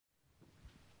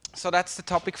So that's the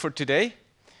topic for today.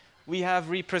 We have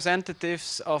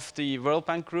representatives of the World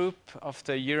Bank Group, of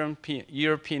the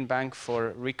European Bank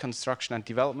for Reconstruction and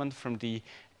Development, from the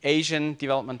Asian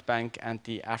Development Bank and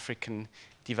the African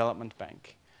Development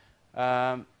Bank.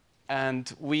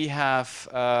 And we have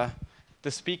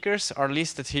the speakers are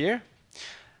listed here.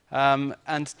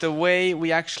 And the way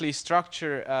we actually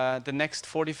structure the next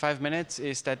 45 minutes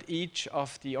is that each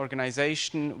of the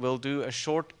organization will do a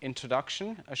short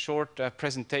introduction, a short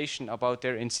presentation about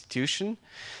their institution,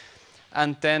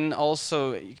 and then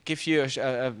also give you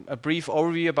a brief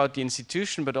overview about the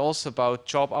institution, but also about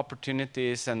job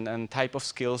opportunities and type of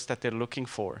skills that they're looking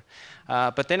for.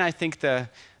 But then I think the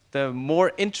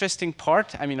more interesting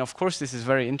part, I mean, of course, this is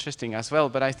very interesting as well,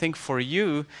 but I think for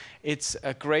you, it's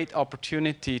a great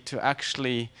opportunity to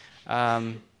actually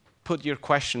put your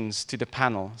questions to the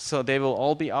panel. So they will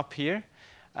all be up here,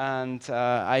 and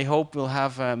I hope we'll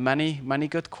have many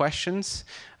good questions.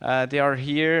 They are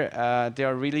here, they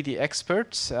are really the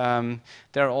experts.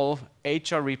 They're all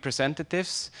HR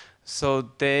representatives. So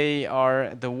they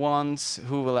are the ones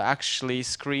who will actually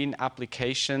screen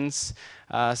applications,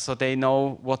 so they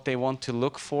know what they want to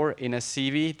look for in a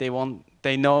CV.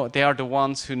 They know they are the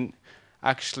ones who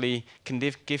actually can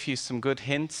give you some good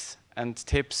hints and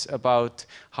tips about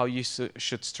how you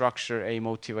should structure a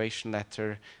motivation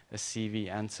letter, a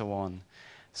CV, and so on.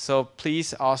 So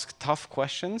please ask tough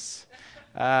questions.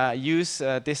 Use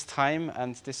this time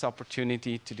and this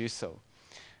opportunity to do so.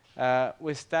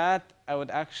 With that, I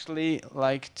would actually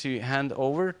like to hand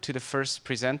over to the first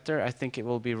presenter. I think it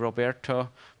will be Roberto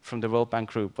from the World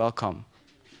Bank Group. Welcome.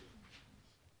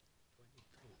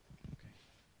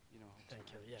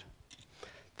 Thank you. Yeah.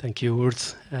 Thank you,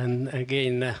 Urs. And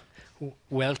again,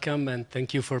 welcome and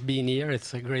thank you for being here.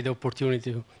 It's a great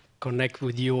opportunity to connect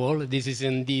with you all. This is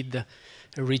indeed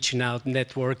a reaching out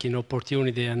networking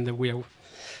opportunity, and we are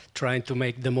trying to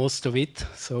make the most of it.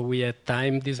 So we had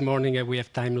time this morning, and we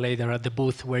have time later at the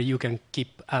booth where you can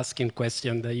keep asking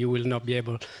questions that you will not be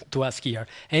able to ask here.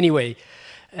 Anyway,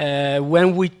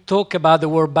 when we talk about the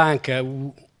World Bank,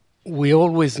 we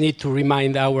always need to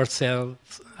remind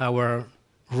ourselves our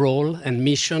role and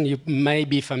mission. You may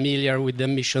be familiar with the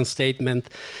mission statement,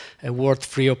 a world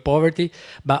free of poverty,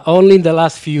 but only in the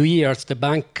last few years, the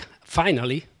bank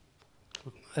finally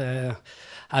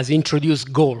has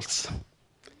introduced goals.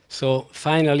 So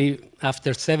finally,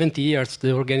 after 70 years,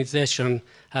 the organization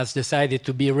has decided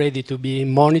to be ready to be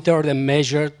monitored and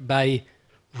measured by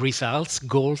results,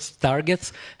 goals,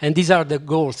 targets. And these are the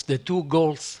goals, the two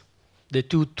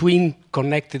twin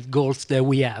connected goals that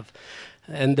we have.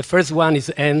 And the first one is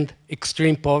end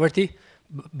extreme poverty.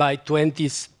 By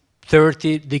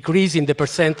 2030, decreasing the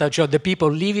percentage of the people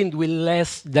living with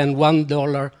less than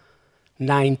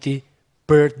 $1.90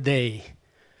 per day.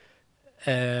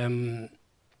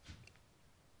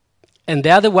 And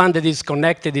the other one that is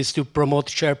connected is to promote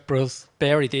shared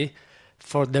prosperity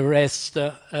for the rest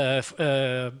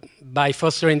by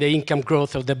fostering the income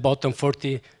growth of the bottom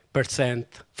 40%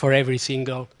 for every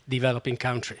single developing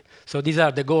country. So these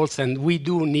are the goals, and we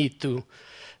do need to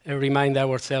remind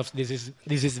ourselves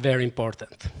this is very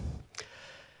important.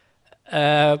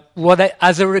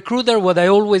 As a recruiter, what I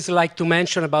always like to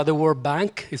mention about the World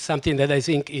Bank is something that I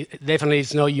think definitely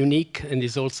is not unique and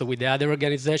is also with the other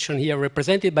organization here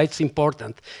represented, but it's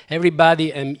important.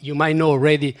 Everybody, and you might know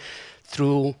already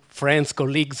through friends,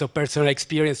 colleagues, or personal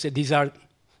experience, that these are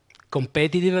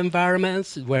competitive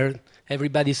environments where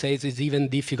everybody says it's even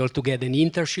difficult to get an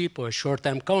internship or a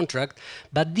short-term contract,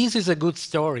 but this is a good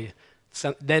story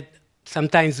that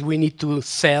sometimes we need to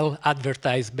sell,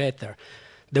 advertise better.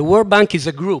 The World Bank is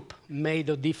a group made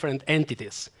of different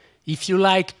entities. If you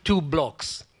like, two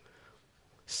blocks.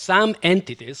 Some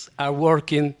entities are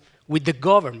working with the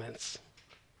governments,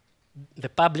 the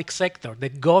public sector, the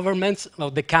governments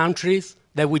of the countries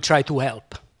that we try to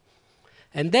help.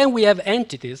 And then we have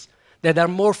entities that are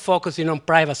more focusing on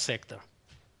private sector,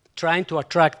 trying to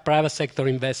attract private sector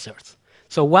investors.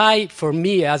 So why, for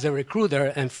me as a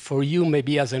recruiter, and for you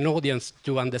maybe as an audience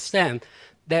to understand,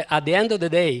 that at the end of the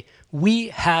day, we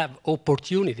have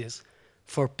opportunities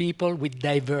for people with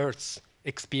diverse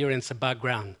experience and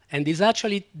background. And it's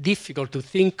actually difficult to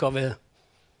think of a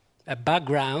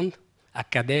background,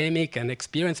 academic and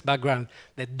experience background,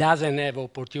 that doesn't have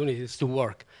opportunities to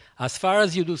work. As far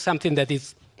as you do something that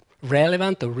is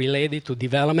relevant or related to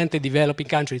development in developing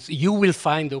countries, you will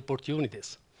find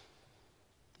opportunities.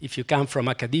 If you come from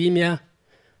academia,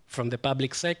 from the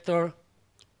public sector,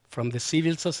 from the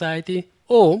civil society,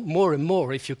 or more and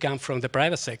more if you come from the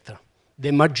private sector.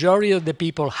 The majority of the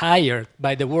people hired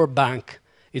by the World Bank,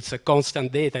 it's a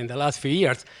constant data in the last few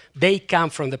years, they come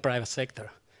from the private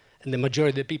sector. and the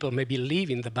majority of the people maybe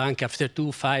leaving the bank after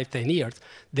 2, 5, 10 years,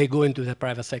 they go into the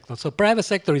private sector. So private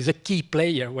sector is a key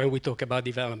player when we talk about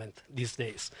development these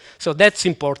days. So that's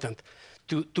important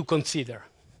to consider.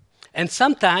 And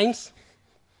sometimes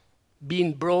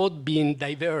being broad, being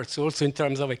diverse, also in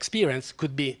terms of experience,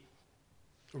 could be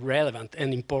relevant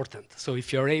and important. So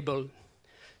if you're able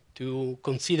to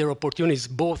consider opportunities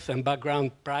both in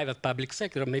background, private, public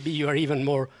sector, maybe you are even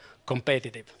more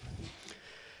competitive.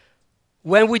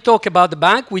 When we talk about the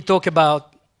bank, we talk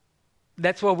about,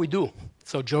 that's what we do.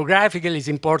 So geographically, it's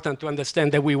important to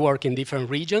understand that we work in different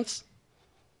regions.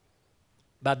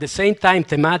 But at the same time,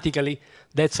 thematically,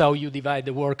 that's how you divide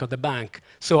the work of the bank.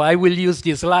 So I will use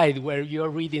this slide where you're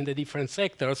reading the different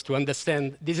sectors to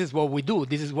understand this is what we do,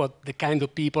 this is what the kind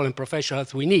of people and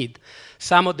professionals we need.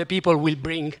 Some of the people will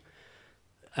bring,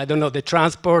 I don't know, the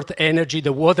transport, energy,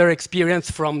 the water experience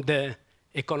from the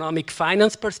economic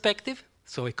finance perspective,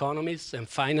 so economists and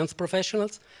finance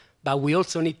professionals, but we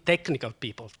also need technical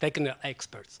people, technical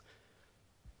experts.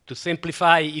 To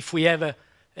simplify, if we have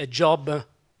a job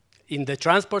in the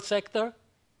transport sector,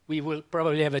 we will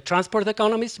probably have a transport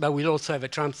economist, but we'll also have a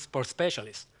transport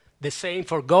specialist. The same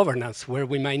for governance, where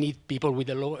we might need people with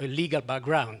a legal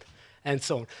background, and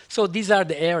so on. So these are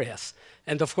the areas.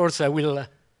 And of course, I will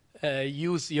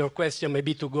use your question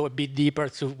maybe to go a bit deeper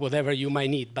to whatever you might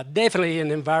need. But definitely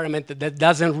an environment that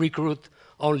doesn't recruit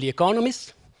only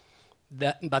economists,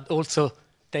 but also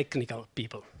technical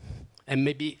people. And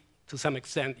maybe to some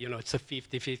extent, you know, it's a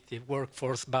 50-50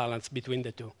 workforce balance between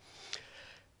the two.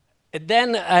 And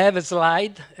then I have a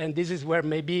slide, and this is where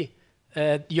maybe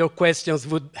your questions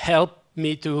would help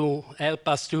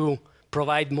us to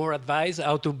provide more advice,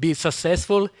 how to be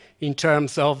successful in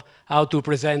terms of how to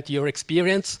present your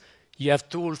experience. You have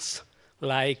tools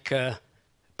like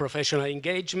professional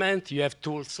engagement, you have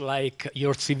tools like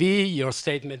your CV, your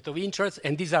statement of interest,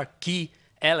 and these are key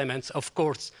elements, of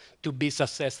course, to be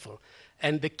successful.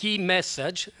 And the key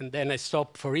message, and then I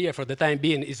stop for here for the time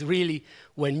being, is really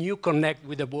when you connect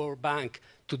with the World Bank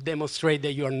to demonstrate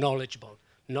that you are knowledgeable.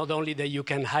 Not only that you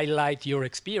can highlight your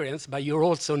experience, but you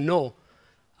also know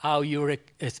how your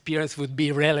experience would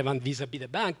be relevant vis-a-vis the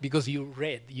bank because you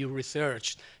read, you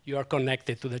researched, you are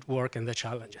connected to that work and the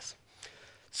challenges.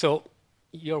 So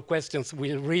your questions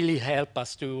will really help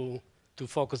us to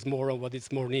focus more on what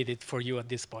is more needed for you at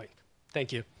this point.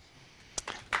 Thank you.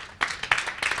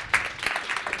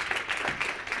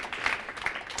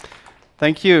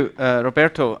 Thank you,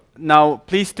 Roberto. Now,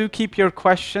 please do keep your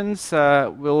questions.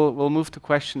 We'll move to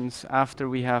questions after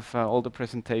we have all the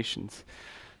presentations.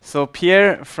 So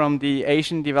Pierre from the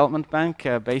Asian Development Bank,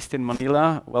 based in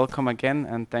Manila, welcome again,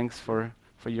 and thanks for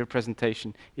your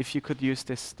presentation. If you could use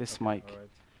this mic. All right.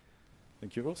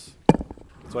 Thank you, Ross.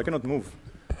 So I cannot move.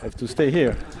 I have to stay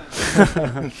here.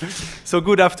 So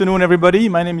good afternoon, everybody.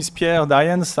 My name is Pierre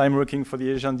Dayens. I'm working for the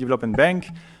Asian Development Bank.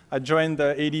 I joined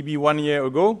ADB 1 year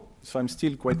ago, so I'm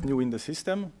still quite new in the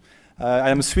system. I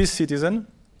am a Swiss citizen,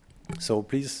 so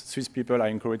please, Swiss people are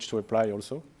encouraged to apply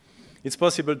also. It's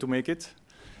possible to make it.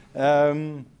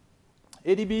 ADB,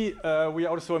 we are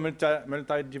also a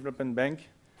multi-development bank.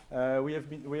 We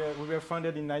were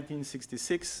founded in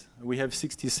 1966. We have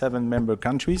 67 member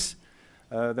countries.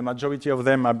 The majority of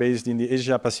them are based in the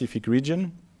Asia-Pacific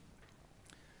region.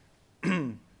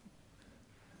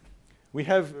 We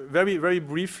have very, very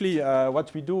briefly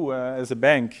what we do as a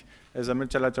bank, as a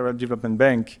multilateral development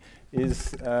bank,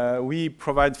 is we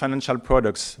provide financial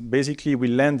products. Basically, we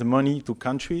lend money to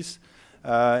countries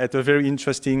at a very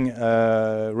interesting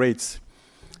rates.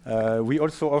 We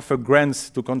also offer grants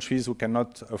to countries who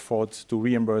cannot afford to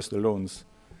reimburse the loans.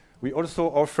 We also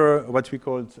offer what we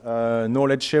call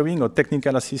knowledge sharing or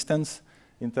technical assistance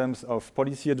in terms of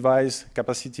policy advice,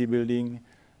 capacity building,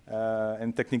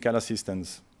 and technical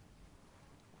assistance.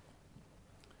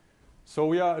 So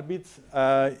we are a bit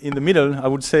in the middle, I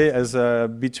would say, as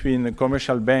between a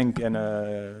commercial bank and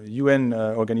a UN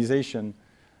organization.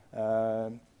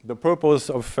 The purpose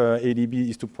of ADB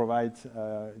is to provide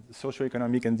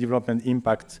socio-economic and development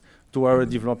impact to our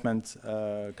development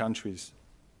countries.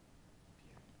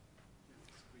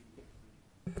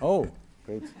 Oh,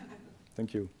 great.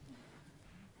 Thank you.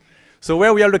 So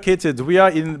where we are located, we are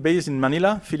based in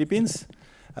Manila, Philippines,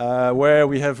 where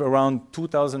we have around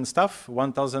 2,000 staff,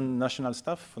 1,000 national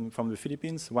staff from the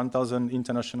Philippines, 1,000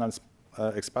 international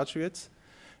expatriates.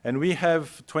 And we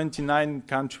have 29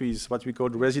 countries, what we call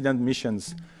resident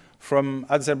missions, from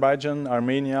Azerbaijan,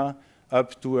 Armenia,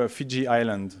 up to Fiji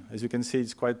Island. As you can see,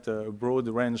 it's quite a broad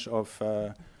range of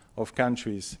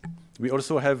countries. We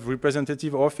also have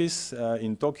representative office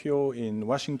in Tokyo, in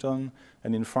Washington,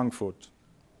 and in Frankfurt.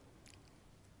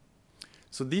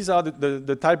 So these are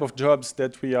the type of jobs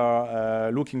that we are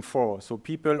looking for. So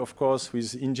people, of course,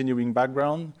 with engineering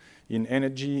background in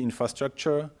energy,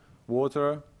 infrastructure,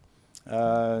 water.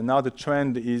 Now the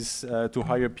trend is to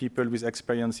hire people with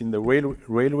experience in the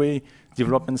railway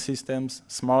development systems,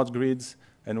 smart grids,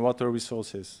 and water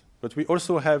resources. But we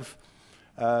also have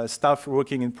staff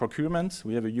working in procurement.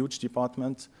 We have a huge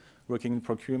department working in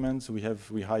procurement.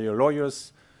 We hire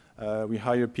lawyers. We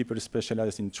hire people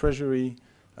specialized in treasury,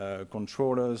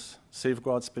 controllers,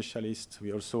 safeguard specialists.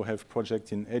 We also have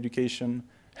projects in education,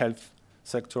 health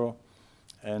sector,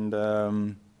 and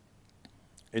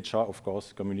HR, of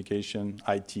course, communication,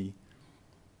 IT.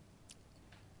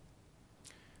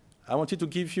 I wanted to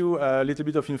give you a little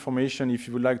bit of information if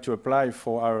you would like to apply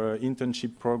for our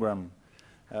internship program.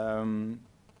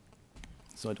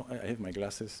 So I have my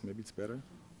glasses, maybe it's better.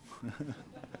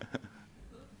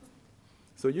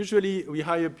 So usually we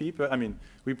hire people,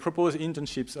 we propose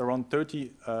internships, around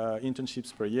 30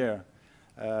 internships per year,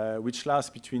 which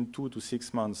last between 2 to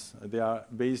 6 months. They are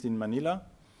based in Manila.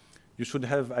 You should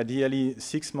have ideally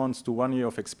 6 months to 1 year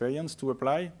of experience to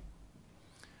apply.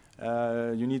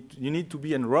 You need to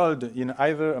be enrolled in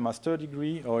either a master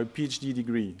degree or a PhD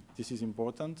degree. This is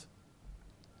important.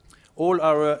 All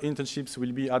our internships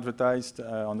will be advertised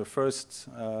on the first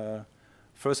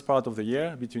part of the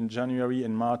year, between January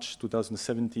and March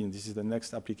 2017. This is the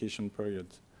next application period.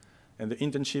 And the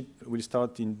internship will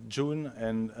start in June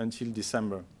and until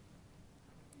December.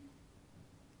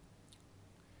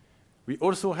 We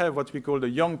also have what we call the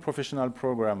Young Professional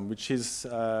Program, which is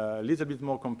a little bit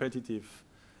more competitive,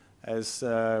 as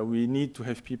we need to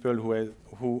have people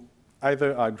who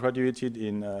either are graduated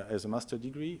in as a master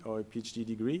degree or a PhD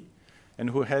degree, and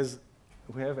who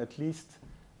have at least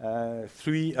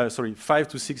 5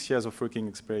 to 6 years of working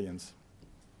experience.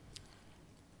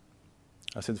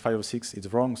 I said 5 or 6,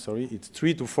 it's wrong, sorry. It's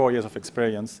 3 to 4 years of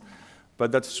experience.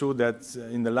 But that's true that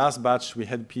in the last batch, we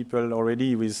had people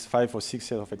already with 5 or 6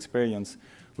 years of experience,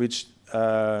 which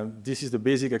this is the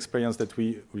basic experience that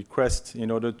we request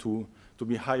in order to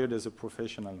be hired as a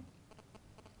professional.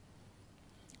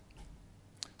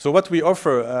 So what we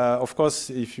offer, of course,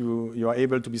 if you are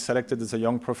able to be selected as a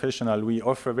young professional, we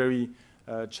offer very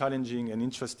challenging and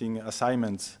interesting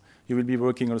assignments. You will be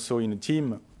working also in a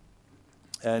team,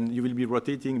 and you will be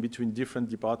rotating between different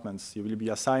departments. You will be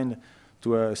assigned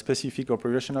to a specific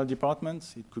operational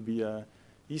department. It could be a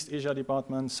East Asia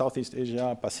department, Southeast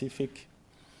Asia, Pacific.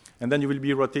 And then you will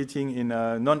be rotating in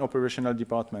a non-operational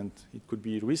department. It could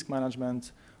be risk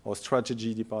management or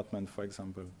strategy department, for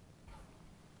example.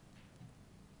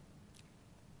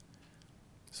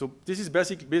 So this is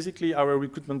basically our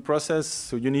recruitment process.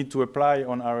 So you need to apply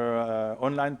on our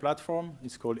online platform.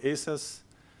 It's called ACES.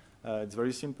 It's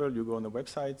very simple. You go on the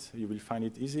website. You will find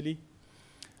it easily.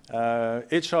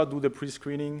 HR do the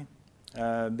pre-screening.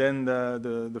 Then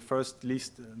the first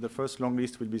long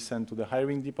list will be sent to the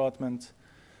hiring department.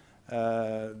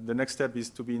 The next step is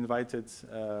to be invited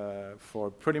for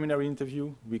a preliminary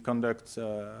interview. We conduct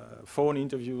phone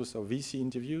interviews or VC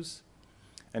interviews.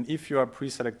 And if you are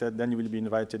pre-selected, then you will be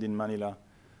invited in Manila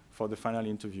for the final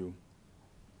interview.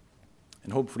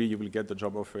 And hopefully you will get the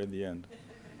job offer at the end.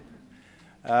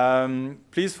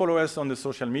 Please follow us on the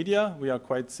social media. We are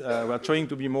trying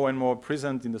to be more and more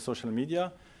present in the social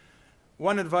media.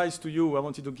 One advice to you I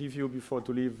wanted to give you before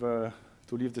to leave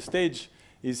the stage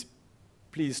is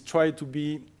please try to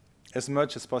be as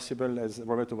much as possible, as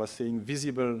Roberto was saying,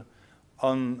 visible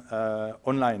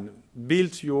online.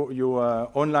 Build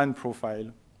your online profile.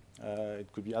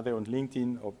 It could be either on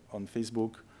LinkedIn or on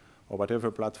Facebook or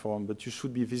whatever platform, but you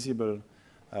should be visible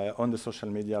on the social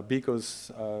media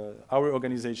because our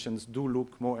organizations do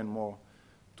look more and more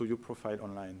to your profile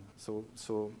online. So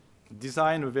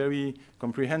design a very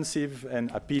comprehensive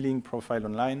and appealing profile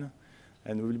online,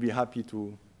 and we will be happy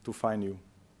to find you.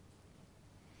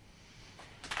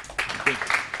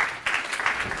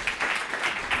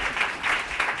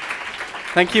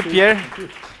 Thank you, Pierre,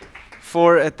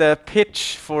 for the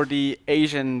pitch for the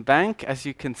Asian Bank. As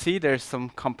you can see, there's some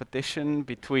competition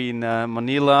between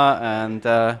Manila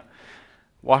and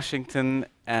Washington,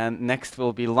 and next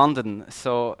will be London.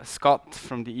 So, Scott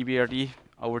from the EBRD,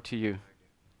 over to you.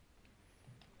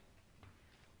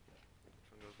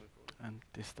 And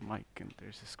this is the mic, and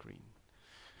there's a screen.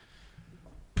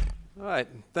 All right,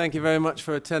 thank you very much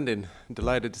for attending. I'm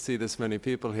delighted to see this many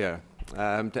people here.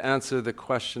 To answer the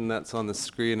question that's on the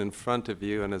screen in front of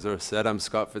you, and as Urs said, I'm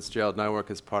Scott Fitzgerald and I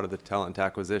work as part of the talent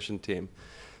acquisition team.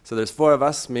 So there's 4 of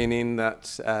us, meaning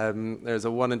that there's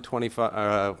a 1 in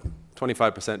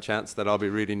 25% chance that I'll be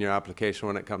reading your application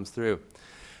when it comes through.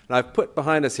 And I've put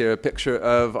behind us here a picture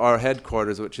of our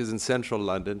headquarters, which is in central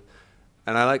London.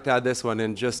 And I like to add this one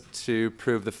in just to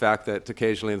prove the fact that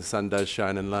occasionally the sun does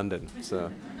shine in London.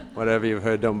 So whatever you've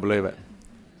heard, don't believe it.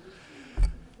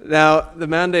 Now, the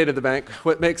mandate of the bank,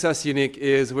 what makes us unique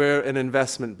is we're an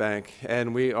investment bank,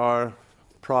 and we are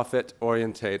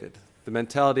profit-orientated. The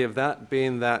mentality of that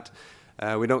being that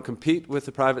we don't compete with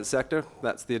the private sector.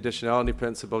 That's the additionality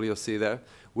principle you'll see there.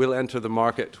 We'll enter the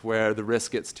market where the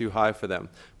risk gets too high for them.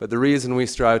 But the reason we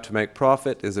strive to make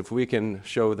profit is if we can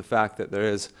show the fact that there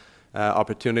is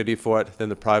opportunity for it, then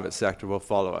the private sector will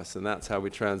follow us. And that's how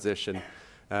we transition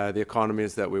the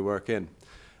economies that we work in.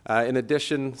 In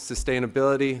addition,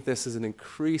 sustainability, this is an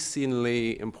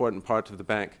increasingly important part of the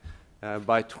bank.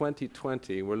 By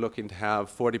 2020, we're looking to have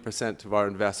 40% of our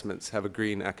investments have a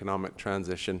green economic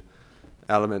transition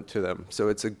element to them. So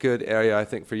it's a good area, I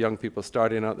think, for young people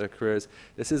starting out their careers.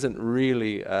 This isn't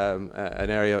really an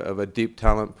area of a deep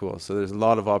talent pool, so there's a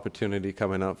lot of opportunity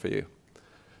coming out for you.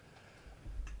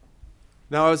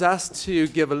 Now, I was asked to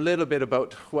give a little bit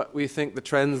about what we think the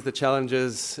trends, the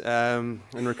challenges in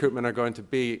recruitment are going to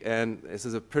be, and this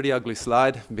is a pretty ugly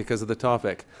slide because of the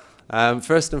topic.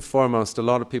 First and foremost, a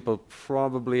lot of people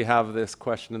probably have this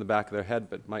question in the back of their head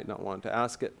but might not want to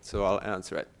ask it, so I'll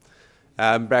answer it.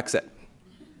 Brexit.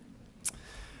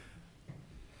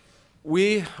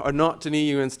 We are not an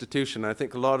EU institution. I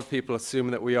think a lot of people assume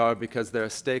that we are because they're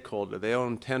a stakeholder. They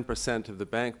own 10% of the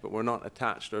bank, but we're not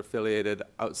attached or affiliated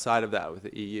outside of that with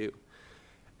the EU.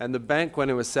 And the bank, when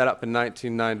it was set up in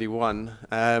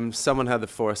 1991, someone had the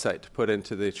foresight to put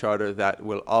into the charter that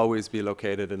will always be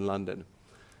located in London.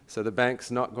 So the bank's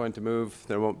not going to move.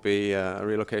 There won't be a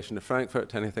relocation to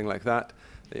Frankfurt, anything like that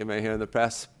you may hear in the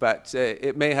press, but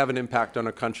it may have an impact on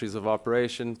our countries of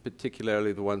operation,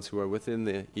 particularly the ones who are within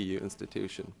the EU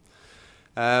institution.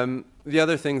 The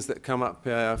other things that come up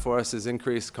for us is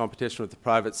increased competition with the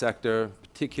private sector,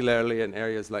 particularly in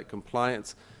areas like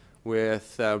compliance,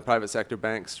 with private sector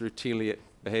banks routinely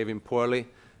behaving poorly.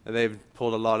 And they've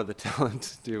pulled a lot of the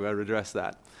talent to redress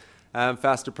that.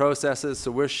 Faster processes,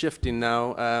 so we're shifting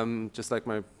now, just like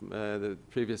the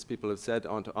previous people have said,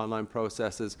 onto online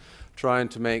processes, trying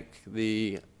to make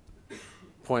the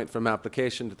point from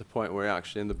application to the point where you're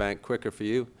actually in the bank quicker for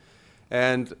you.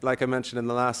 And like I mentioned in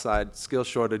the last slide, skill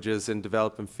shortages in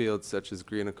developing fields such as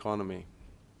green economy.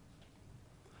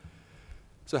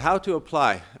 So how to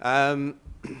apply?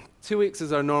 2 weeks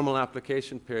is our normal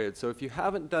application period. So if you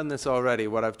haven't done this already,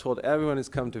 what I've told everyone who's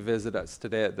come to visit us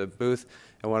today at the booth,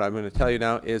 and what I'm going to tell you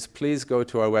now is please go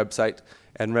to our website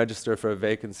and register for a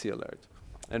vacancy alert.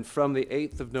 And from the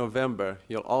 8th of November,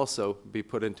 you'll also be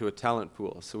put into a talent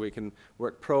pool, so we can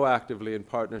work proactively in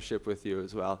partnership with you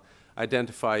as well,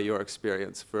 identify your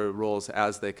experience for roles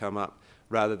as they come up,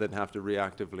 rather than have to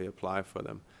reactively apply for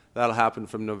them. That'll happen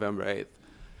from November 8th.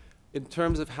 In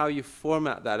terms of how you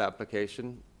format that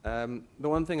application, the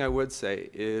one thing I would say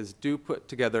is do put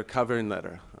together a covering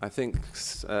letter. I think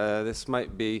this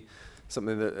might be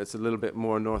something that's a little bit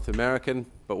more North American,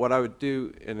 but what I would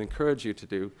do and encourage you to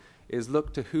do is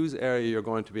look to whose area you're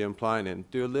going to be applying in.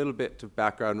 Do a little bit of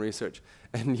background research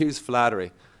and use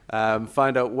flattery.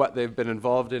 Find out what they've been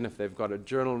involved in, if they've got a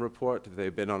journal report, if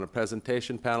they've been on a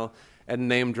presentation panel, and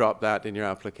name drop that in your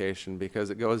application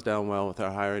because it goes down well with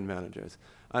our hiring managers.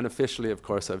 Unofficially, of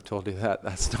course, I've told you that.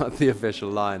 That's not the official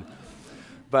line.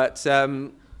 But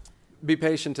be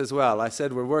patient as well. I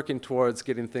said we're working towards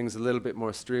getting things a little bit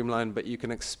more streamlined, but you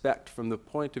can expect from the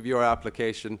point of your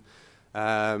application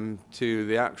to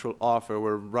the actual offer,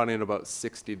 we're running about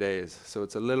 60 days. So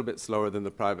it's a little bit slower than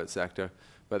the private sector,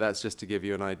 but that's just to give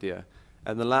you an idea.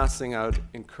 And the last thing I would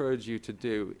encourage you to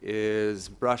do is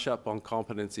brush up on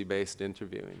competency-based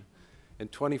interviewing. In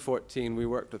 2014, we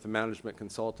worked with a management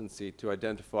consultancy to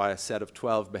identify a set of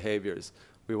 12 behaviors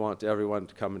we want everyone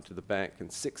to come into the bank,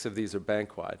 and 6 of these are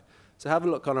bank-wide. So have a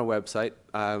look on our website.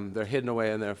 They're hidden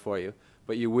away in there for you,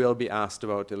 but you will be asked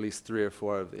about at least 3 or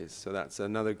 4 of these. So that's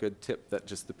another good tip that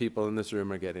just the people in this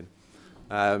room are getting.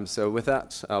 So with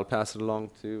that, I'll pass it along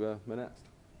to Manette.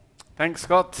 Thanks,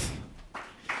 Scott.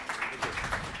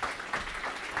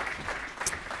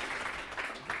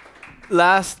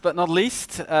 Last but not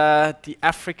least, the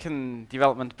African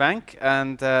Development Bank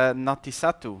and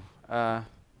Natisatu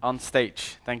on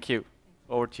stage. Thank you.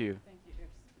 Over to you.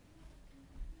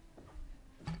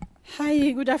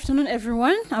 Hi, good afternoon,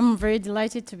 everyone. I'm very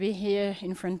delighted to be here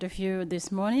in front of you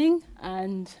this morning,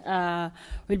 and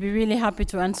we'll be really happy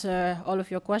to answer all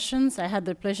of your questions. I had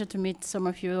the pleasure to meet some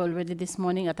of you already this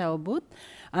morning at our booth,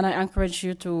 and I encourage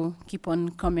you to keep on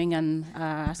coming and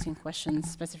asking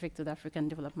questions specific to the African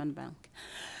Development Bank.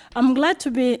 I'm glad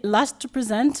to be last to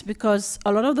present because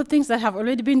a lot of the things that have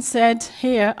already been said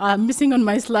here are missing on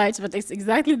my slides, but it's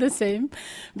exactly the same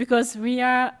because we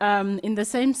are in the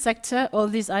same sector, all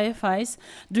these IFIs,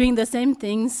 doing the same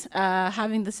things,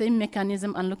 having the same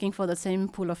mechanism and looking for the same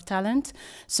pool of talent.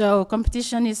 So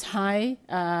competition is high,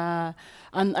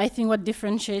 and I think what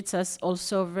differentiates us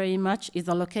also very much is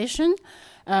the location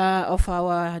of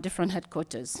our different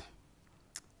headquarters.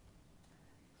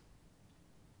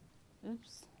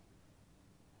 Oops.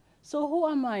 So who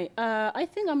am I? I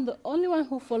think I'm the only one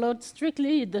who followed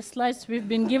strictly the slides we've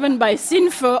been given by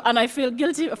Sinfo, and I feel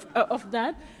guilty of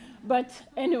that. But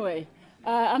anyway,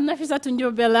 I'm Nafisa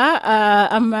Tundiobela.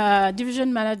 I'm a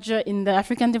division manager in the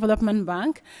African Development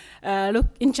Bank,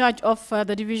 in charge of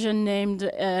the division named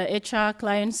HR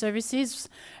Client Services,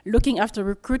 looking after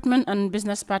recruitment and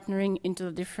business partnering into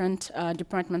the different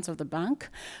departments of the bank.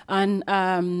 And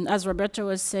as Roberto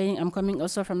was saying, I'm coming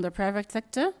also from the private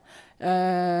sector.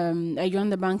 I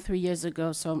joined the bank 3 years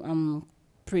ago, so I'm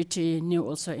pretty new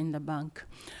also in the bank.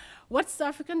 What's the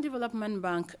African Development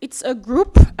Bank? It's a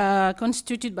group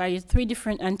constituted by 3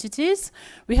 different entities.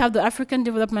 We have the African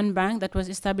Development Bank that was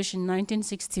established in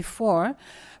 1964.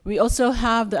 We also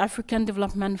have the African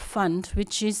Development Fund,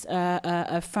 which is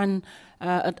a fund,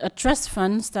 a trust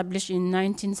fund established in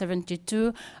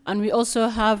 1972. And we also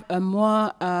have a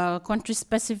more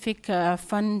country-specific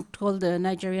fund called the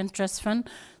Nigerian Trust Fund,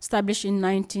 established in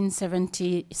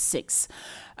 1976.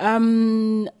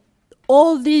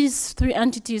 All these 3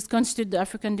 entities constitute the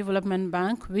African Development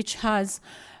Bank, which has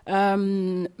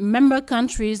member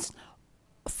countries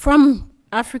from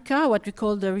Africa, what we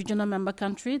call the regional member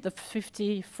country, the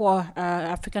 54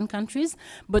 African countries,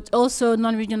 but also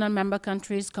non-regional member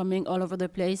countries coming all over the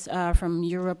place from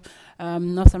Europe,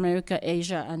 North America,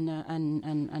 Asia, and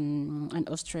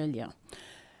Australia.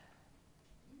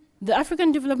 The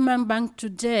African Development Bank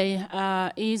today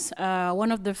is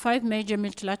one of the 5 major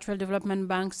multilateral development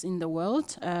banks in the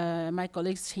world. My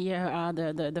colleagues here are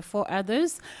the 4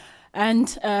 others.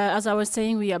 And as I was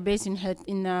saying, we are based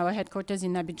in our headquarters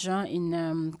in Abidjan in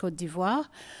Côte d'Ivoire.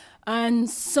 And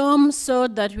some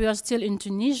thought that we are still in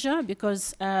Tunisia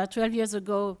because 12 years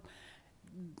ago,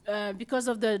 because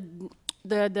of the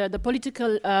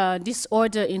political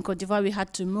disorder in Côte d'Ivoire, we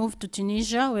had to move to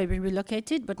Tunisia, where we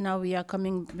relocated, but now we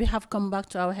have come back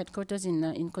to our headquarters in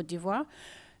Côte d'Ivoire.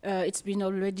 It's been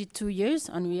already 2 years,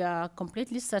 and we are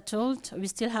completely settled. We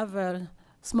still have a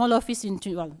small office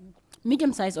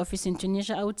medium-sized office in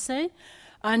Tunisia, I would say,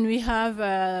 and we have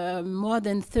more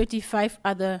than 35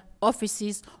 other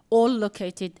offices, all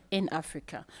located in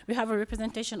Africa. We have a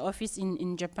representation office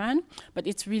in Japan, but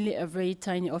it's really a very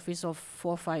tiny office of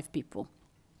 4 or 5 people.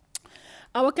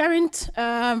 Our current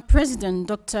president,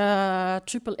 Dr.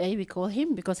 AAA, we call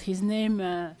him because his name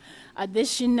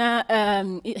Adeshina,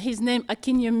 his name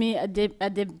Akinyomi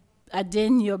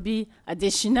Adenyobi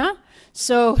Adeshina.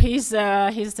 So he's the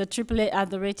AAA at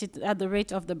the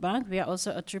rate of the bank. We are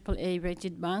also a AAA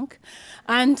rated bank,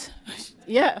 and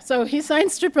yeah, so he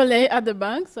signs AAA at the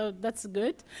bank, so that's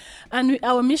good. And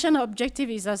our mission objective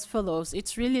is as follows: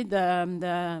 it's really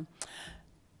to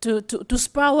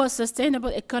spur sustainable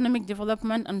economic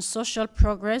development and social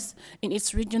progress in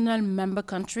its regional member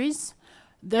countries,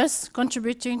 thus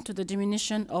contributing to the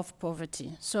diminution of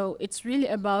poverty. So it's really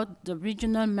about the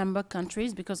regional member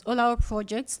countries because all our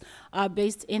projects are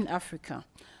based in Africa,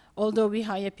 although we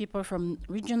hire people from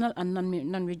regional and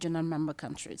non-regional member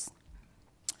countries.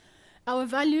 Our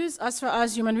values as far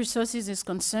as human resources is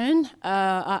concerned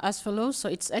are as follows. So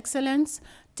it's excellence,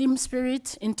 team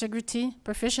spirit, integrity,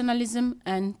 professionalism,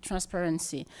 and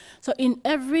transparency. So in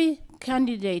every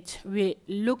candidate, we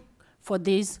look for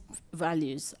these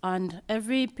values, and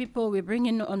every people we bring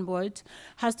in on board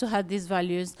has to have these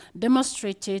values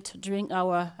demonstrated during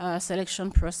our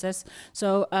selection process.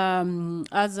 So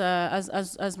as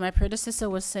my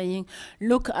predecessor was saying,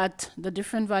 look at the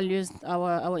different values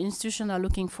our institution are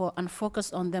looking for and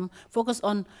focus on them, focus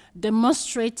on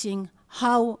demonstrating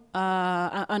how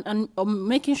and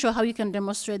making sure how you can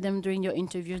demonstrate them during your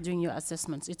interviews, during your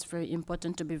assessments. It's very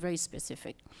important to be very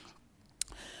specific.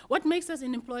 What makes us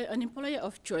an employer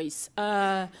of choice?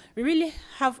 We really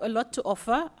have a lot to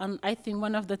offer, and I think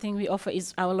one of the things we offer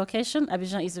is our location.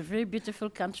 Abidjan is a very beautiful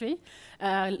country,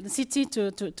 city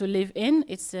to live in.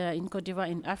 It's in Côte d'Ivoire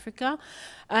in Africa,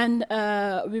 and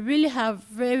we really have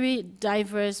very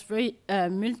diverse, very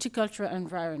multicultural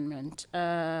environment.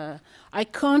 I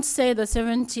can't say the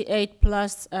 78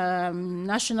 plus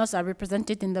nationals are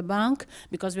represented in the bank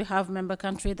because we have member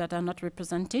countries that are not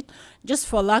represented, just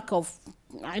for lack of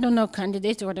I don't know,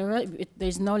 candidate or whatever.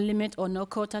 There's no limit or no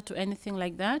quota to anything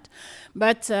like that.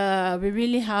 But we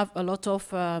really have a lot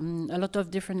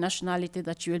of different nationality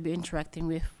that you will be interacting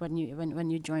with when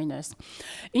you join us.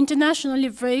 Internationally,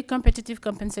 very competitive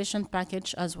compensation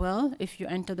package as well. If you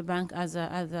enter the bank at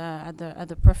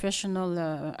the professional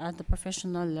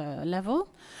level.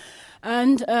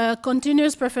 And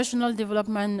continuous professional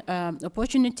development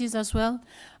opportunities as well,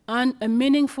 and a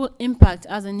meaningful impact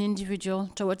as an individual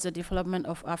towards the development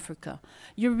of Africa.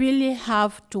 You really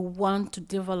have to want to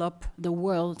develop the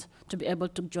world to be able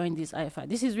to join these IFI.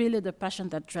 This is really the passion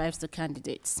that drives the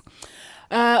candidates.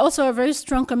 Also a very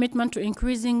strong commitment to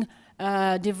increasing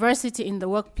diversity in the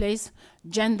workplace,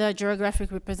 gender,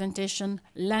 geographic representation,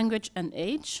 language, and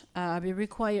age. We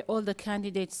require all the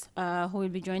candidates who will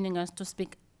be joining us to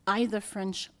speak either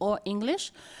French or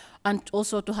English, and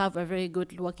also to have a very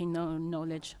good working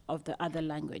knowledge of the other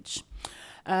language.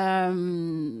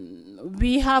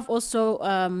 We have also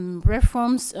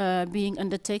reforms being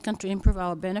undertaken to improve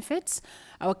our benefits,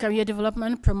 our career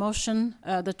development, promotion,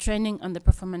 the training, and the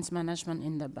performance management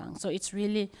in the bank. So it's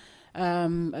really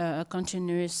a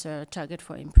continuous target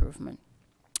for improvement.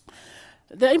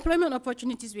 The employment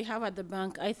opportunities we have at the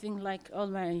bank, I think like all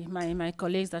my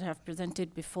colleagues that have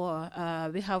presented before,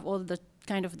 we have all the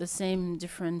kind of the same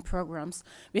different programs.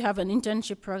 We have an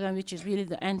internship program, which is really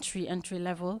the entry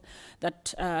level,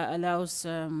 that allows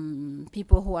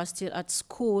people who are still at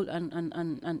school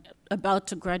and about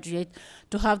to graduate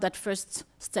to have that first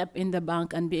step in the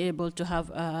bank and be able to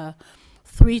have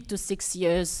 3 to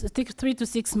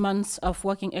 6 months of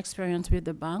working experience with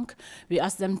the bank. We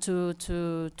ask them to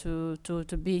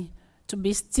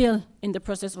be still in the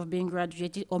process of being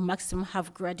graduated, or maximum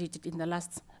have graduated in the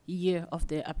last year of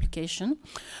their application.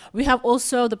 We have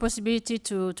also the possibility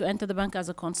to enter the bank as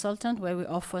a consultant, where we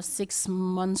offer 6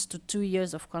 months to 2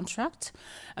 years of contract.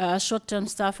 Short-term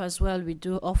staff as well, we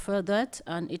do offer that,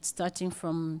 and it's starting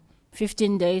from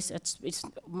 15 days. It's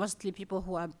mostly people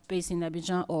who are based in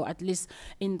Abidjan, or at least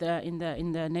in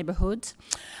the neighborhood.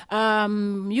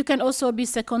 You can also be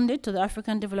seconded to the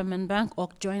African Development Bank or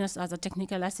join us as a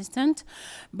technical assistant.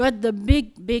 But the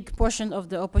big portion of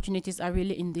the opportunities are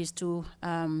really in these two,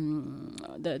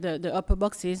 the upper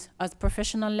boxes at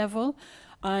professional level,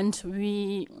 and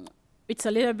it's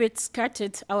a little bit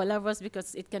scattered, our levels,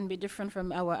 because it can be different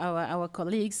from our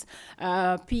colleagues.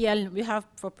 PL, we have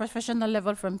for professional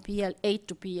level from PL8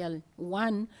 to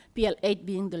PL1, PL8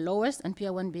 being the lowest and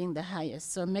PL1 being the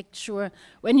highest. So make sure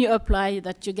when you apply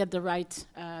that you get the right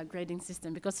grading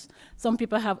system, because some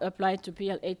people have applied to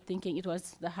PL8 thinking it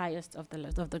was the highest of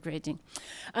the grading.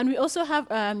 And we also have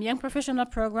young professional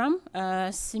program,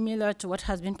 similar to what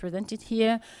has been presented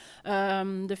here.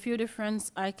 The few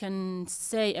difference I can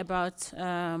say about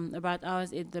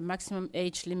ours is the maximum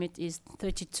age limit is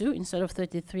 32 instead of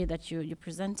 33 that you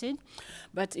presented,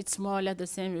 but it's more or less the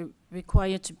same.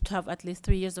 Required to have at least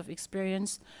 3 years of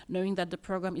experience, knowing that the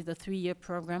program is a 3-year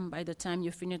program. By the time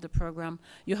you finish the program,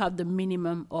 you have the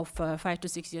minimum of 5 to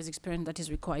 6 years experience that is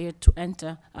required to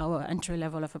enter our entry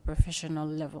level of a professional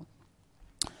level.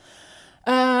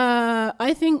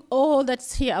 I think all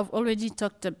that's here, I've already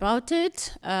talked about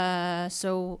it.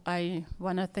 So I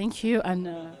want to thank you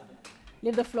and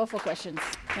leave the floor for questions.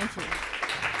 Thank you.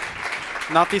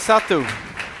 Natisatu.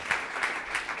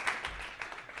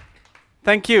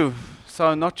 Thank you. So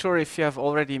I'm not sure if you have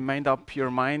already made up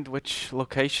your mind which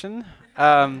location.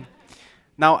 Now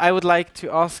I would like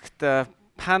to ask the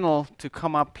panel to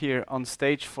come up here on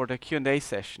stage for the Q&A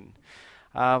session.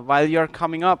 While you're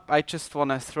coming up, I just want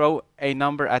to throw a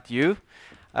number at you.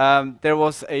 There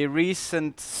was a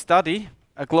recent study,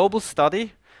 a global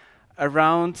study,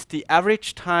 around the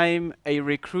average time a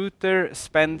recruiter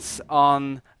spends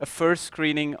on a first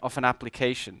screening of an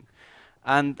application.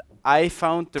 And I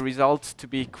found the results to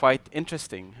be quite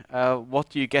interesting. What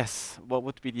do you guess? What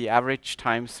would be the average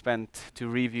time spent to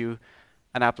review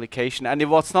an application? And it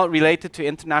was not related to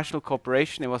international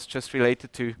cooperation, it was just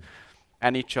related to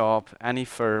any job, any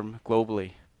firm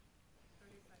globally.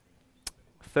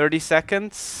 30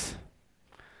 seconds.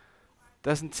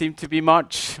 Doesn't seem to be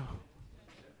much.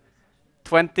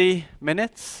 20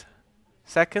 minutes?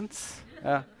 Seconds?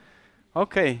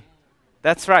 Okay,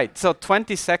 that's right. So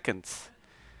 20 seconds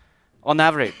on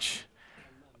average,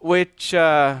 which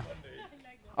on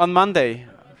Monday,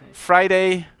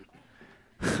 Friday,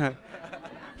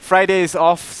 Friday is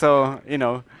off, so, you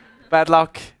know, bad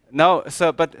luck. No,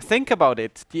 so, but think about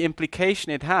it, the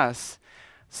implication it has.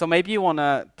 So maybe you want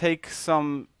to take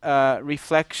some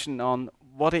reflection on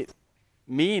what it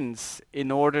means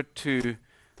in order to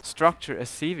structure a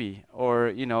CV, or,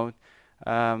 you know,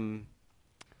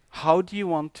 how do you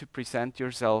want to present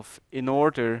yourself in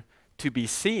order to be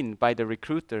seen by the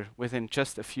recruiter within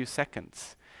just a few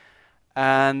seconds?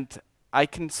 And I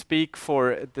can speak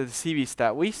for the CVs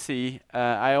that we see.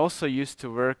 I also used to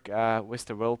work with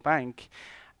the World Bank,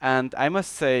 and I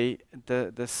must say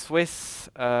the Swiss,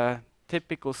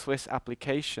 typical Swiss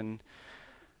application,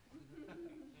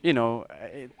 you know,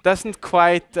 it doesn't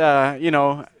quite, you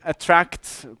know,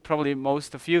 attract probably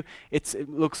most of you. It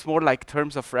looks more like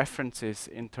terms of references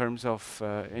in terms of,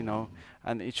 you know,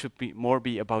 and it should be more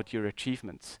about your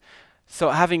achievements.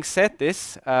 So having said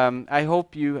this, I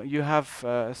hope you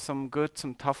have some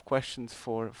tough questions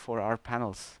for our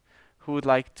panels. Who would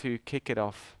like to kick it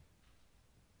off?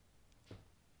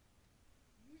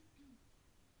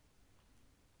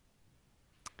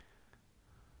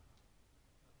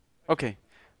 Okay.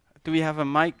 Do we have a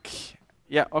mic?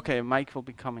 Yeah, okay, a mic will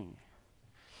be coming.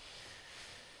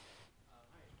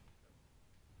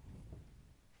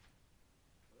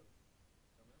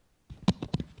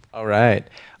 All right.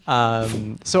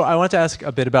 So I want to ask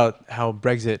a bit about how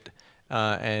Brexit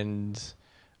and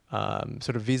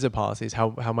sort of visa policies,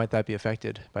 how might that be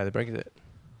affected by the Brexit?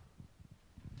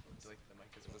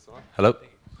 Hello.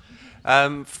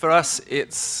 For us,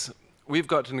 we've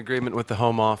got an agreement with the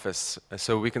Home Office,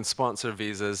 so we can sponsor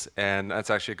visas, and that's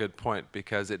actually a good point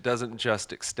because it doesn't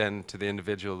just extend to the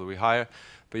individual that we hire,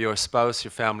 but your spouse,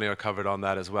 your family are covered on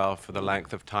that as well for the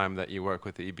length of time that you work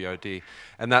with the EBRD,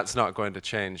 and that's not going to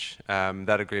change.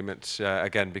 That agreement,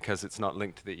 again, because it's not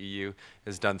linked to the EU,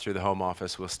 is done through the Home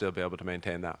Office. We'll still be able to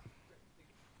maintain that.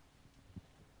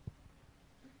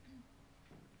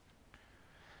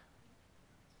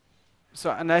 So,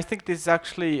 and I think this is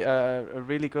actually a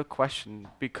really good question,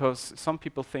 because some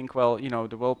people think, well, you know,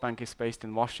 the World Bank is based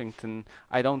in Washington.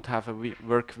 I don't have a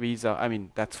work visa. I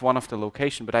mean, that's one of the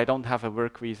locations, but I don't have a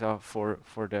work visa for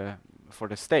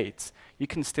the States. You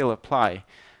can still apply.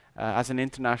 As an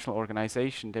international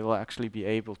organization, they will actually be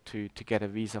able to get a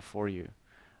visa for you.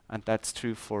 And that's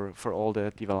true for all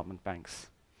the development banks.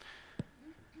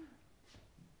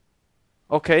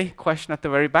 Okay, question at the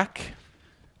very back.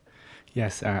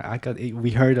 Yes,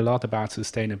 we heard a lot about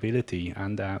sustainability,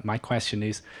 and my question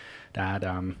is that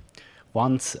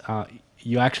once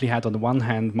you actually had on the one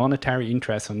hand monetary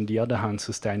interests, on the other hand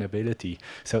sustainability.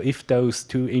 So if those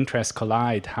two interests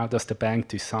collide, how does the bank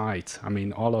decide? I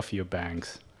mean, all of your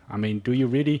banks. I mean, do you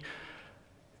really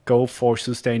go for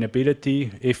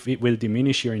sustainability if it will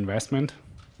diminish your investment?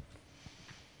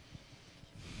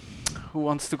 Who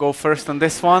wants to go first on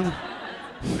this one?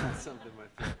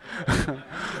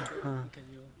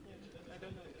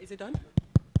 Is it done?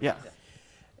 Yeah.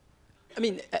 I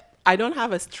mean, I don't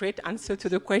have a straight answer to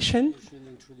the question.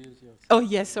 Oh,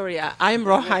 yes, sorry. I'm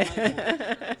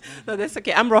Rohai. No, that's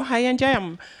okay. I'm Rohai Anjay.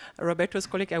 I'm Roberto's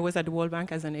colleague. I was at the World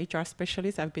Bank as an HR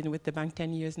specialist. I've been with the bank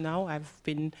 10 years now. I've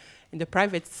been in the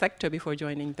private sector before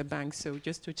joining the bank. So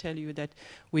just to tell you that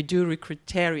we do recruit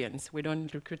Tarians. We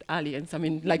don't recruit aliens. I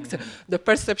mean, like the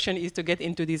perception is to get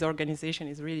into these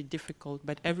organizations is really difficult.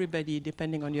 But everybody,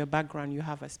 depending on your background, you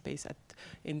have a space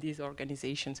in these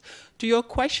organizations. To your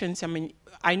questions, I mean,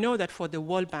 I know that for the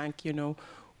World Bank, you know,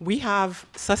 we have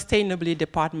sustainability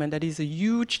department that is a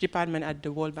huge department at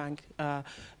the World Bank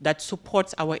that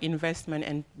supports our investment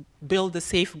and build the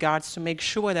safeguards to make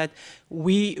sure that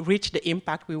we reach the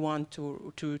impact we want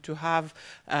to have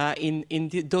in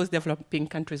those developing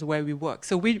countries where we work.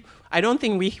 So I don't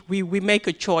think we make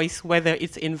a choice whether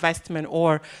it's investment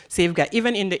or safeguard.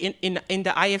 Even in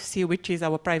the IFC, which is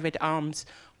our private arms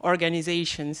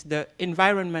organizations, the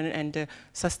environment and the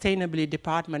sustainability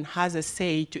department has a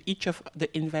say to each of the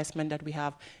investment that we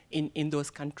have in those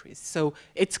countries. So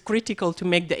it's critical to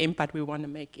make the impact we want to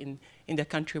make in the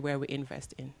country where we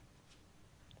invest in.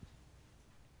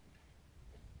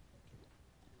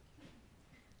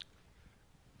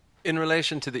 In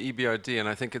relation to the EBRD, and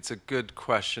I think it's a good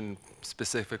question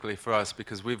specifically for us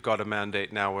because we've got a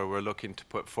mandate now where we're looking to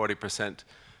put 40%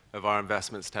 of our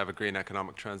investments to have a green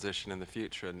economic transition in the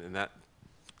future, and that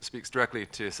speaks directly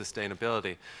to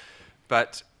sustainability.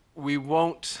 But we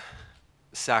won't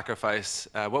sacrifice,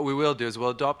 what we will do is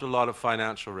we'll adopt a lot of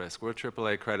financial risk. We're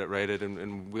AAA credit rated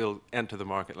and we'll enter the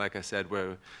market, like I said,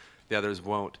 where the others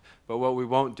won't. But what we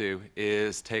won't do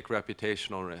is take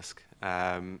reputational risk.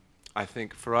 I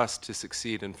think for us to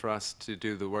succeed and for us to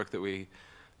do the work that we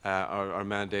are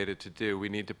mandated to do, we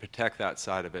need to protect that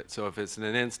side of it. So if it's in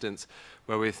an instance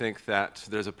where we think that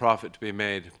there's a profit to be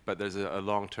made, but there's a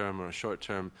long-term or a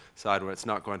short-term side where it's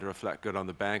not going to reflect good on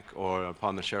the bank or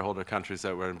upon the shareholder countries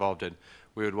that we're involved in,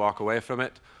 we would walk away from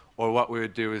it. Or what we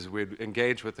would do is we'd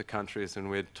engage with the countries and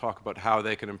we'd talk about how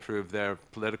they can improve their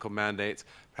political mandates,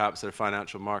 perhaps their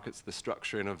financial markets, the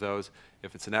structuring of those.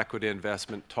 If it's an equity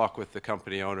investment, talk with the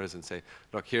company owners and say,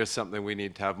 look, here's something we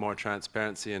need to have more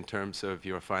transparency in terms of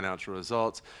your financial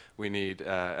results. We need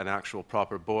an actual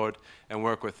proper board, and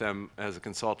work with them as a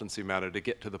consultancy matter to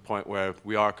get to the point where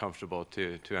we are comfortable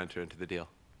to enter into the deal.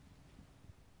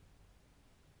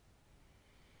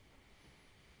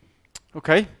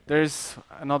 Okay, there's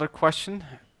another question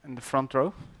in the front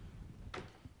row.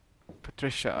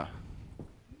 Patricia.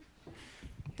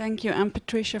 Thank you. I'm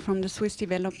Patricia from the Swiss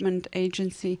Development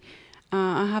Agency.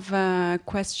 I have a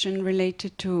question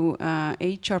related to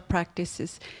HR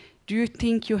practices. Do you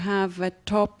think you have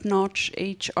top-notch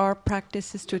HR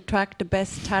practices to attract the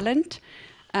best talent?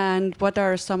 And what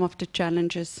are some of the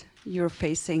challenges you're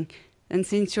facing? And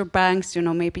since your banks, you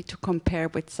know, maybe to compare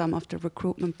with some of the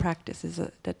recruitment practices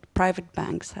that private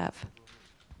banks have.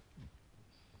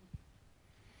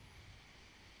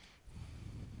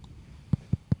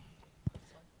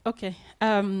 Okay,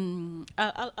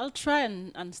 I'll try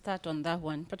and start on that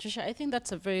one. Patricia, I think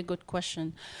that's a very good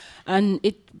question. And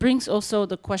it brings also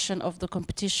the question of the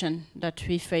competition that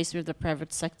we face with the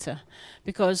private sector.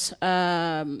 Because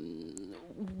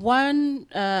one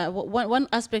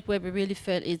aspect where we really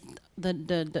fail is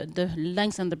the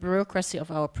length and the bureaucracy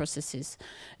of our processes.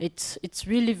 It's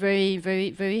really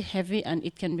very heavy, and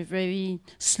it can be very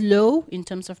slow in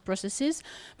terms of processes.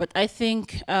 But I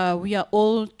think we are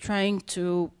all trying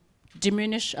to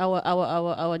diminish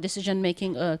our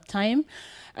decision-making time.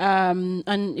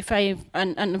 And if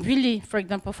and really, for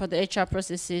example, for the HR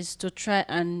processes, to try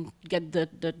and get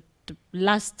the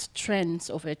last trends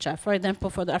of HR. For example,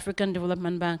 for the African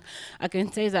Development Bank, I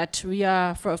can say that we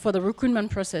are, for the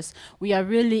recruitment process, we are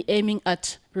really aiming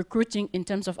at recruiting in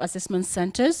terms of assessment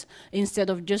centers instead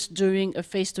of just doing a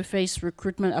face-to-face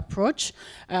recruitment approach.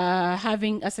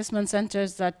 Having assessment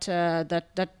centers that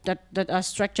are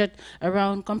structured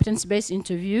around competence-based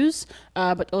interviews,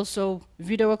 but also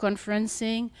video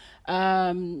conferencing,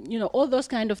 you know, all those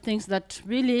kind of things that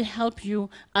really help you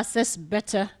assess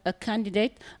better a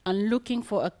candidate and looking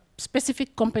for a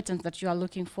specific competence that you are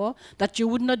looking for that you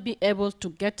would not be able to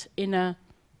get in a,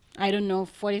 I don't know,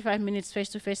 45 minutes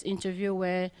face-to-face interview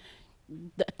where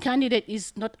the candidate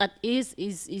is not at ease,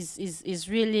 is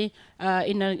really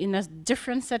in a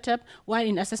different setup, while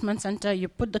in assessment center you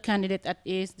put the candidate at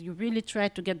ease, you really try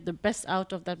to get the best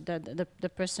out of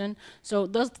the person. So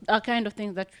those are kind of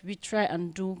things that we try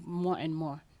and do more and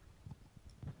more.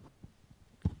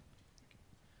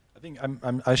 I think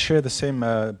I share the same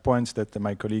points that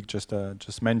my colleague just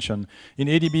mentioned. In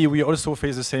ADB, we also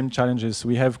face the same challenges.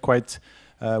 We had quite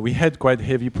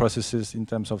heavy processes in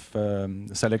terms of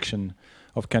selection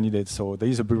of candidates, so there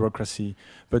is a bureaucracy.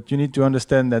 But you need to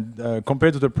understand that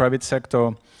compared to the private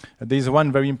sector, there is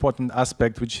one very important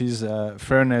aspect, which is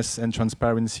fairness and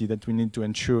transparency that we need to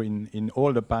ensure in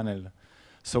all the panel.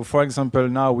 So for example,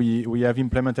 now we have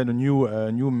implemented a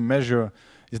new measure,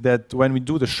 is that when we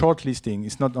do the shortlisting,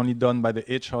 it's not only done by the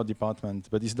HR department,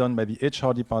 but it's done by the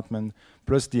HR department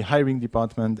plus the hiring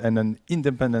department and an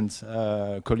independent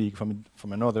colleague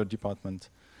from another department.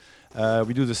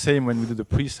 We do the same when we do the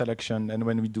pre-selection and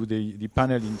when we do the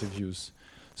panel interviews.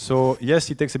 So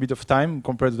yes, it takes a bit of time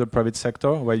compared to the private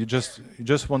sector, where you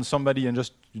just want somebody and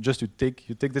you take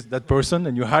that person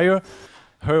and you hire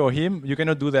her or him. You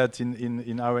cannot do that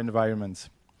in our environment.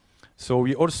 So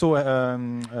we also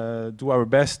do our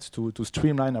best to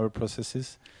streamline our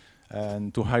processes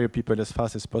and to hire people as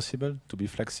fast as possible, to be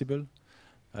flexible,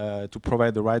 to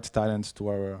provide the right talents to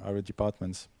our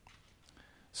departments.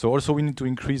 So also we need to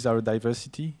increase our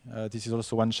diversity. This is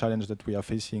also one challenge that we are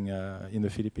facing in the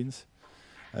Philippines.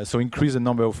 So increase the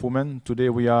number of women. Today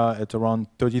we are at around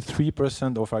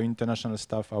 33% of our international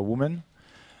staff are women.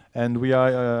 And we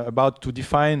are about to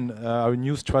define our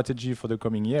new strategy for the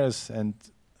coming years, and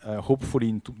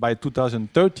hopefully by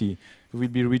 2030 we will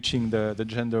be reaching the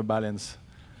gender balance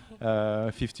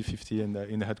 50-50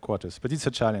 in the headquarters. But it's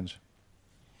a challenge.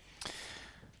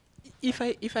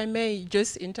 If I may,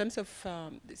 just in terms of,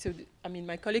 I mean,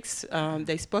 my colleagues,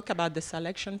 they spoke about the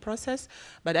selection process,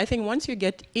 but I think once you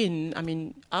get in, I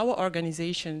mean, our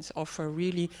organizations offer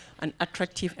really an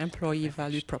attractive employee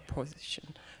value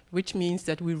proposition, which means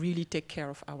that we really take care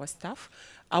of our staff.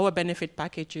 Our benefit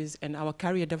packages and our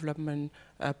career development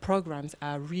programs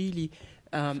are really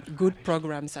good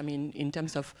programs, I mean, in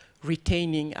terms of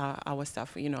retaining our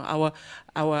staff. You know,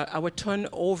 our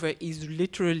turnover is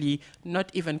literally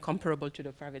not even comparable to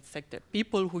the private sector.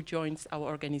 People who join our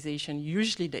organization,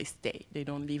 usually they stay, they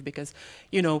don't leave, because,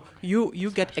 you know,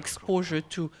 you get exposure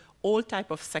to all type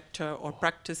of sector or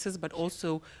practices, but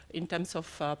also in terms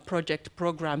of project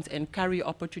programs and career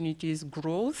opportunities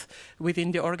growth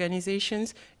within the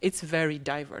organizations, it's very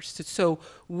diverse. So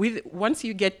once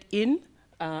you get in,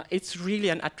 it's really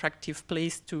an attractive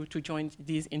place to join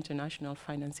these international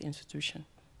finance institutions.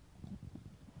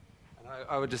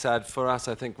 I would just add, for us,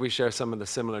 I think we share some of the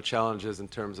similar challenges in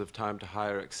terms of time to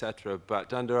hire, etc.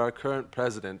 But under our current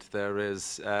president, there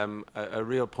is a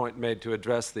real point made to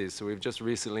address these. So we've just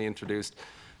recently introduced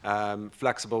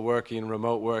flexible working,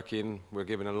 remote working. We're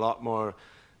giving a lot more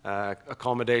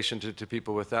accommodation to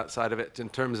people with that side of it. In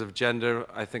terms of gender,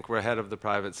 I think we're ahead of the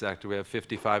private sector. We have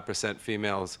 55%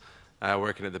 females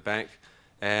working at the bank.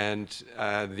 And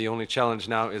the only challenge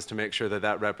now is to make sure that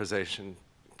that representation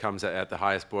comes at the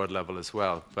highest board level as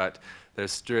well. But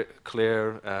there's strict,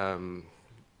 clear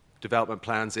development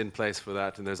plans in place for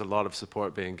that, and there's a lot of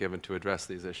support being given to address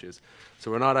these issues. So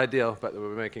we're not ideal, but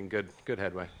we're making good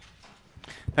headway.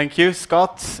 Thank you,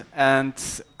 Scott. And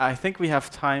I think we have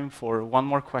time for one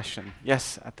more question.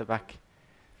 Yes, at the back.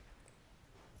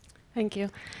 Thank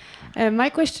you. My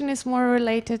question is more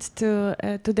related to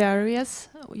the areas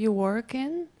you work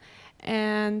in.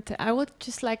 And I would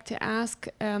just like to ask,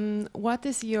 what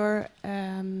is your,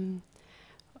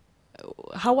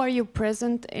 how are you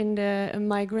present in the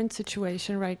migrant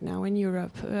situation right now in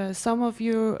Europe? Some of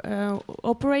you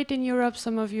operate in Europe,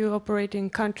 some of you operate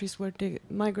in countries where the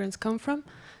migrants come from.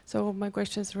 So my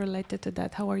question is related to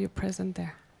that. How are you present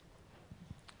there?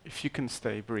 If you can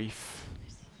stay brief.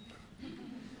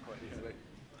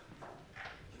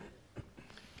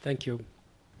 Thank you.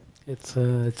 It's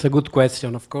a good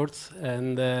question, of course,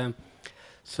 and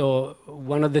so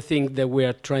one of the things that we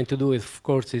are trying to do, of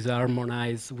course, is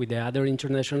harmonize with the other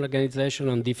international organizations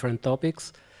on different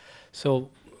topics. So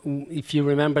if you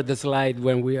remember the slide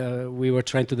when we were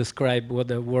trying to describe what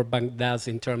the World Bank does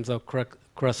in terms of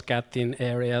cross-cutting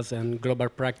areas and global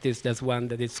practice, there's one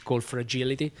that is called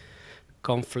fragility,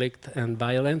 conflict, and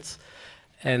violence.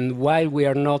 And while we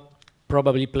are not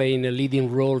probably playing a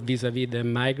leading role vis-à-vis the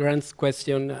migrants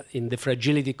question, in the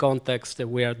fragility context,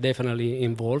 we are definitely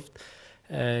involved.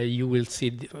 You will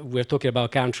see, we're talking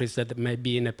about countries that may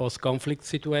be in a post-conflict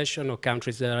situation or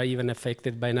countries that are even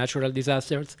affected by natural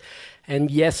disasters.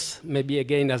 And yes, maybe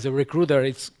again, as a recruiter,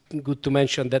 it's good to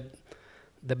mention that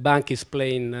the bank is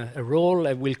playing a role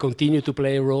and will continue to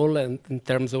play a role in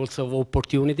terms also of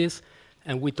opportunities.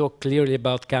 And we talk clearly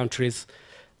about countries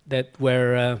that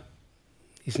where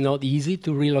it's not easy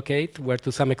to relocate, where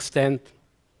to some extent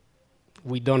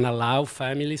we don't allow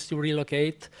families to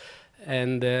relocate.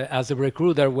 And as a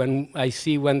recruiter, when I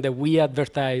see we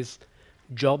advertise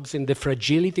jobs in the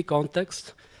fragility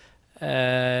context,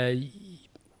 the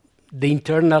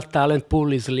internal talent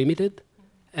pool is limited.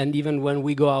 And even when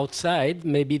we go outside,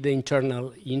 maybe the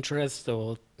internal interest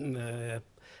or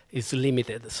is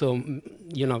limited. So,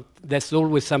 you know, that's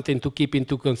always something to keep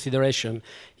into consideration.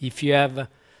 If you have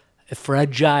a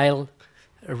fragile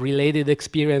related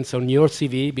experience on your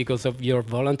CV because of your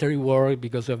voluntary work,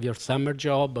 because of your summer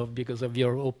job, or because of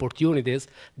your opportunities,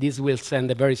 this will send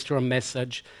a very strong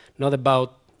message, not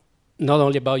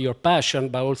only about your passion,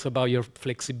 but also about your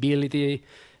flexibility,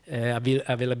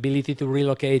 availability to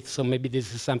relocate. So maybe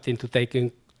this is something to take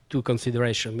into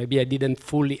consideration. Maybe I didn't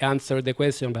fully answer the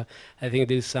question, but I think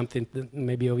this is something that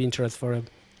may be of interest for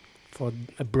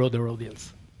a broader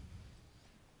audience.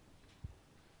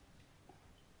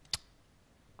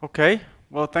 Okay,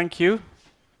 well, thank you.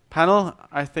 Panel,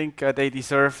 I think they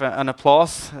deserve an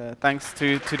applause. Thanks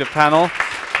to the panel.